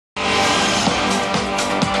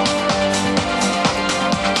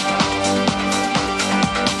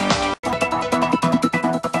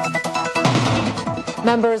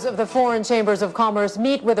Members of the Foreign Chambers of Commerce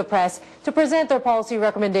meet with the press to present their policy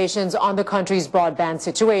recommendations on the country's broadband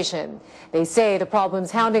situation. They say the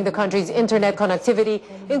problems hounding the country's internet connectivity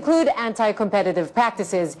include anti-competitive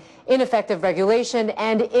practices, ineffective regulation,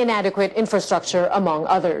 and inadequate infrastructure, among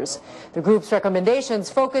others. The group's recommendations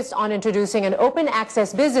focused on introducing an open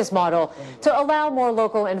access business model to allow more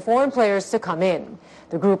local and foreign players to come in.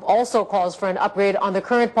 The group also calls for an upgrade on the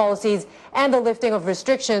current policies and the lifting of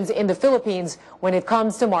restrictions in the Philippines when it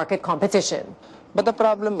comes to market competition. But the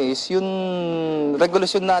problem is, yung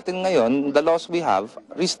regulation natin ngayon, the laws we have,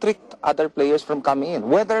 restrict other players from coming in,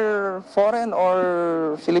 whether foreign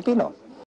or Filipino.